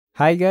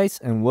Hi guys,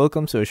 and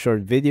welcome to a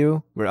short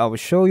video where I will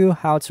show you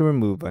how to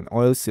remove an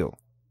oil seal.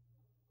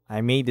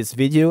 I made this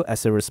video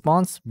as a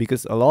response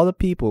because a lot of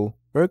people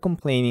were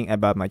complaining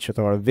about my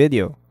tutorial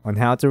video on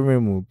how to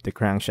remove the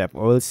crankshaft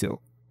oil seal.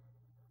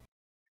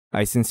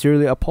 I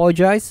sincerely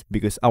apologize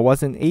because I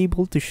wasn't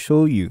able to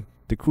show you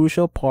the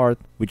crucial part,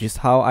 which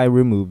is how I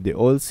removed the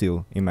oil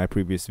seal in my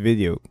previous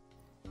video.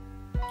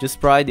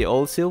 Just pry the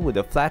oil seal with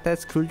a flathead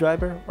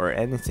screwdriver or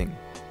anything.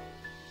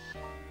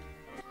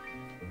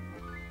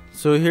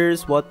 So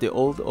here's what the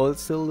old oil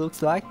seal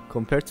looks like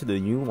compared to the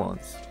new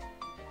ones.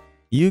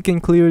 You can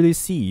clearly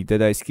see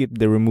that I skipped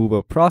the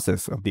removal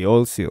process of the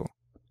oil seal.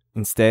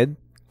 Instead,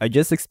 I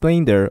just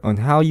explained there on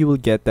how you will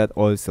get that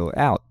oil seal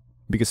out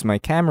because my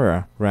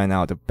camera ran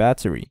out of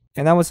battery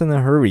and I was in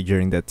a hurry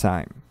during that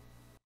time.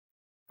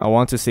 I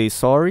want to say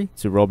sorry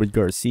to Robert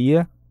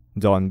Garcia,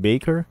 Don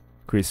Baker,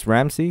 Chris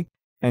Ramsey,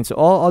 and to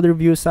all other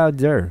viewers out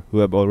there who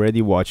have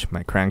already watched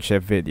my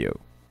crankshaft video.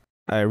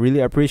 I really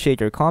appreciate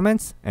your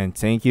comments and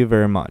thank you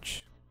very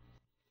much.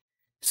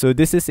 So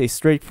this is a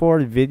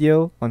straightforward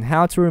video on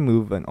how to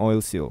remove an oil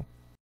seal.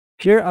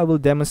 Here I will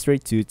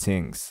demonstrate two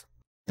things.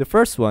 The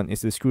first one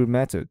is the screw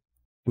method,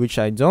 which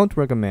I don't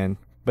recommend,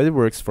 but it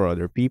works for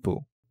other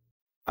people.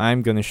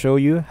 I'm gonna show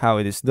you how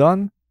it is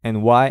done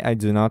and why I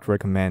do not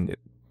recommend it.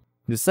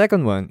 The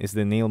second one is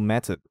the nail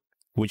method,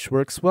 which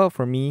works well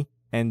for me,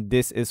 and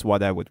this is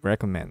what I would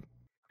recommend.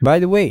 By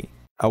the way,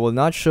 I will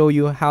not show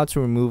you how to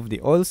remove the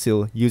oil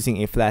seal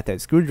using a flathead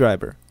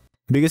screwdriver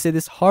because it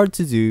is hard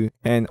to do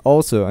and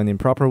also an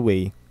improper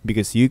way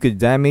because you could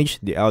damage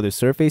the outer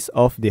surface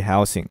of the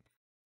housing.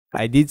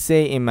 I did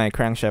say in my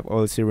crankshaft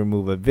oil seal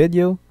removal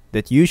video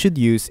that you should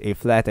use a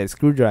flathead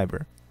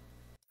screwdriver.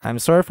 I'm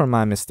sorry for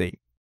my mistake.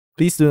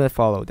 Please do not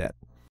follow that.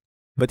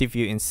 But if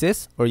you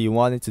insist or you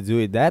wanted to do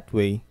it that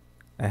way,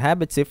 I have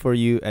a tip for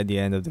you at the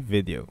end of the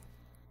video.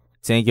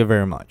 Thank you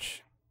very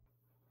much.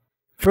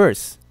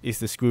 First is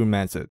the screw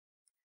method.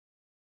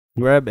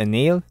 Grab a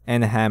nail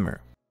and a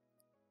hammer.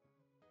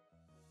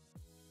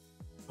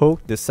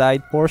 Poke the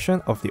side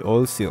portion of the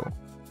oil seal.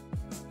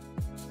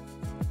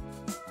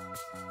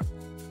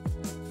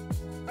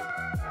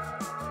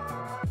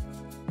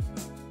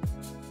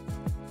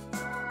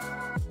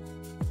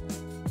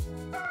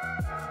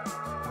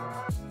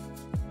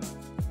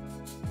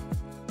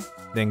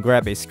 Then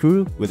grab a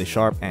screw with the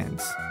sharp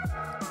ends.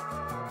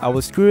 I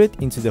will screw it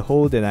into the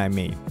hole that I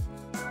made.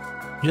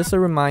 Just a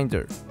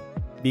reminder,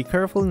 be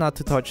careful not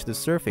to touch the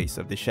surface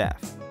of the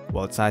shaft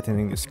while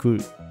tightening the screw.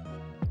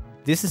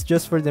 This is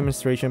just for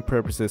demonstration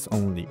purposes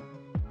only.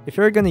 If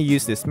you're gonna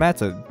use this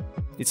method,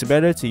 it's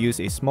better to use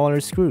a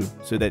smaller screw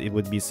so that it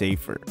would be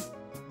safer.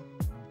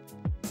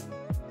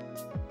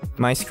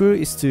 My screw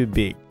is too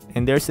big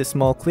and there's a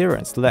small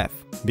clearance left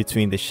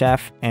between the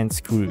shaft and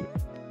screw.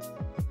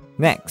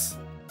 Next,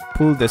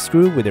 pull the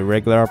screw with the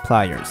regular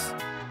pliers.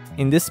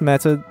 In this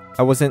method,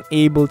 I wasn't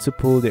able to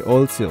pull the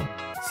oil seal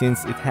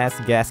since it has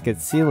gasket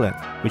sealant,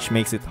 which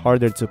makes it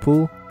harder to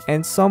pull,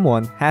 and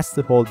someone has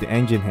to hold the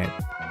engine head.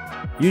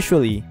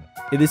 Usually,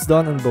 it is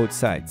done on both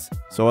sides,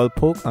 so I'll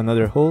poke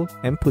another hole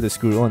and put a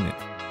screw on it.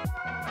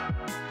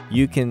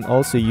 You can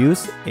also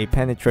use a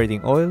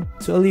penetrating oil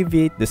to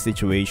alleviate the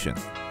situation.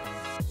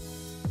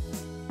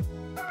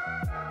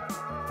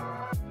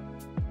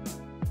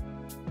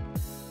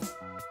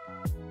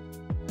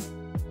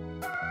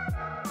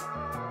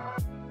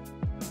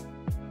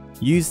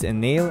 Use a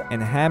nail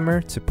and a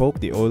hammer to poke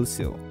the oil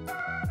seal.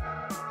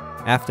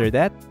 After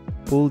that,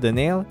 pull the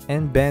nail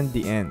and bend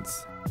the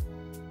ends.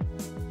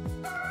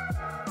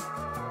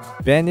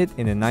 Bend it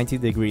in a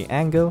 90-degree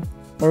angle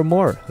or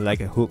more like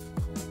a hook.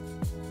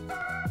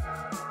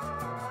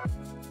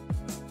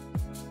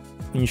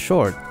 In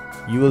short,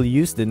 you will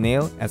use the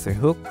nail as a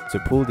hook to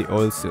pull the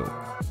oil seal.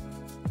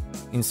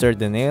 Insert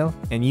the nail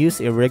and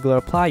use irregular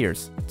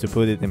pliers to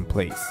put it in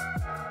place.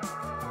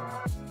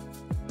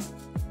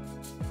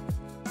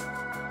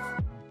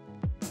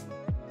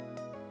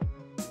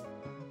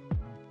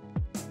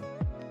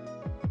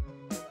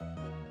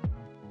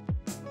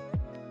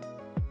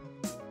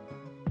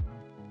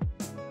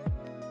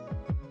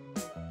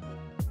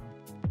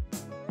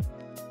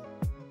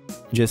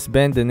 Just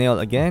bend the nail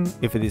again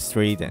if it is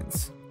straight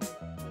ends.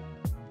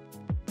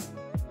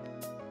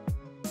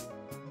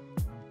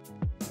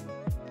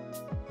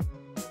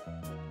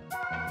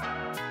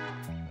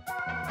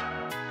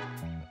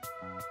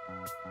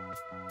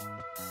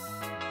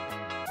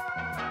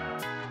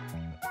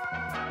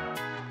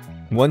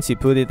 Once you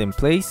put it in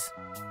place,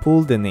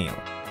 pull the nail.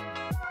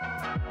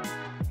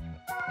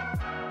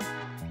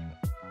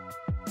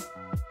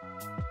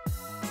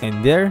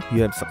 And there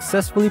you have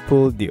successfully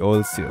pulled the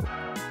oil seal.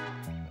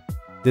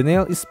 The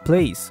nail is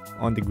placed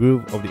on the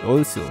groove of the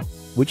oil seal,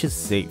 which is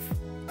safe.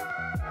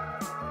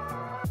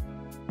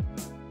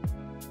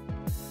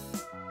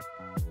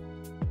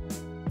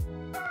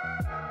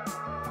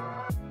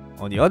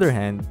 On the other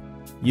hand,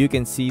 you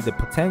can see the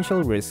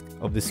potential risk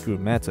of the screw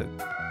method.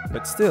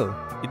 But still,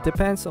 it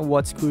depends on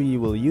what screw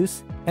you will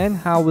use and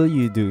how will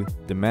you do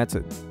the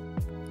method.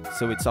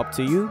 So it's up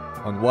to you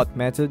on what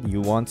method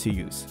you want to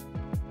use.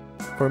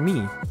 For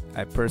me,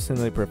 I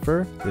personally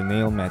prefer the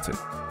nail method.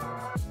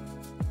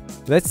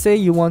 Let's say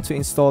you want to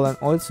install an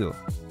oil seal,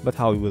 but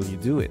how will you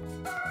do it?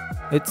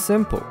 It's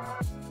simple.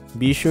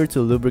 Be sure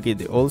to lubricate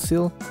the oil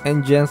seal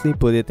and gently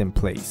put it in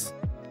place.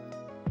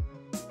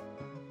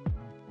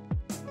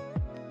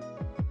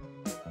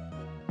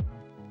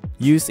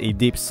 Use a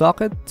deep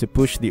socket to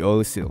push the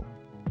oil seal.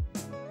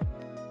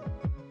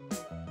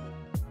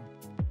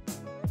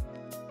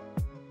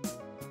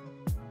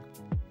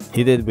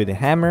 Hit it with a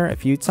hammer a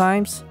few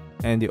times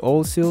and the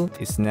oil seal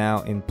is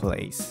now in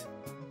place.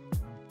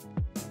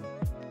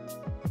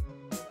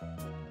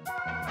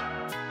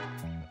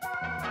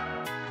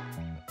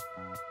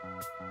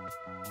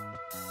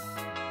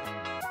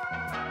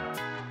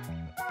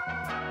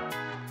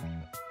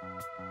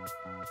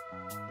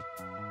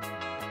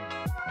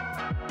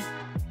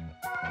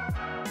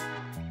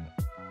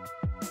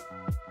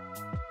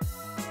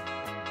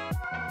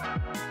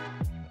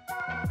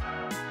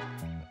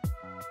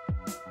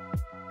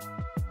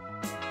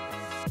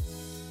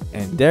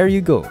 And there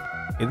you go,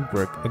 it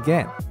worked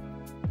again.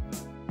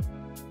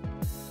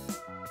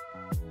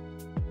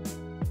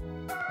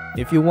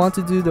 If you want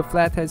to do the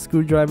flathead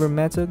screwdriver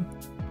method,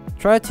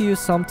 try to use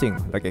something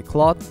like a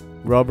cloth,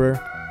 rubber,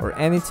 or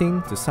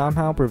anything to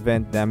somehow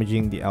prevent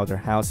damaging the outer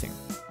housing.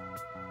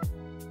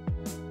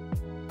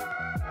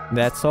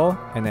 That's all,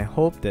 and I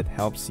hope that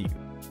helps you.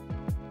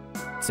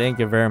 Thank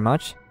you very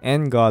much,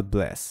 and God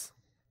bless.